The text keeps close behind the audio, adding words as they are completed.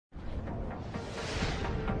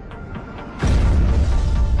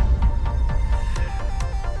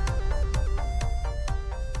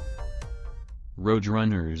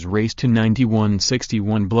Roadrunners raced to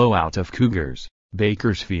 91-61 blowout of Cougars,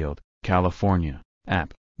 Bakersfield, California.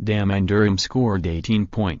 App. Damiyne Durham scored 18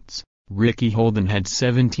 points, Holden had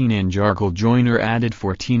 17 and Jarkel Joiner added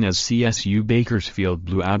 14 as CSU Bakersfield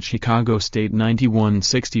blew out Chicago State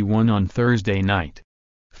 91-61 on Thursday night.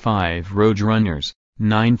 5 Roadrunners,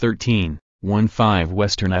 9-13, 1-5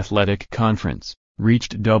 Western Athletic Conference,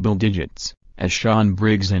 reached double digits, as Shon,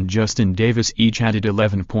 Briggs and Justin Davis each added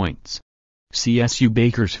 11 points. CSU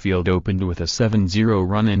Bakersfield opened with a 7-0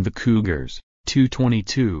 run and the Cougars,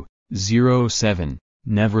 2:22:07,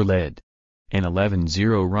 never led. An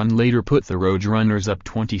 11-0 run later put the Roadrunners up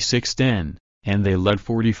 26-10, and they led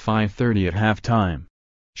 45-30 at halftime.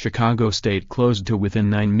 Chicago State closed to within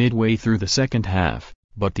 9 midway through the second half,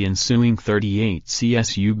 but the ensuing 38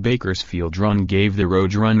 CSU Bakersfield run gave the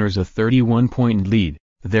Roadrunners a 31-point lead,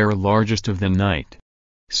 their largest of the night.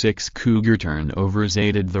 6 Cougar turnovers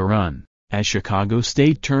aided the run, as Chicago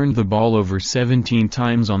State turned the ball over 17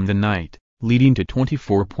 times on the night, leading to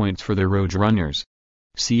 24 points for the Roadrunners.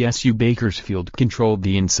 CSU Bakersfield controlled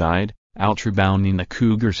the inside, out-rebounding the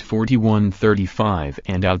Cougars 41-35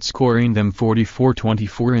 and outscoring them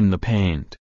 44-24 in the paint.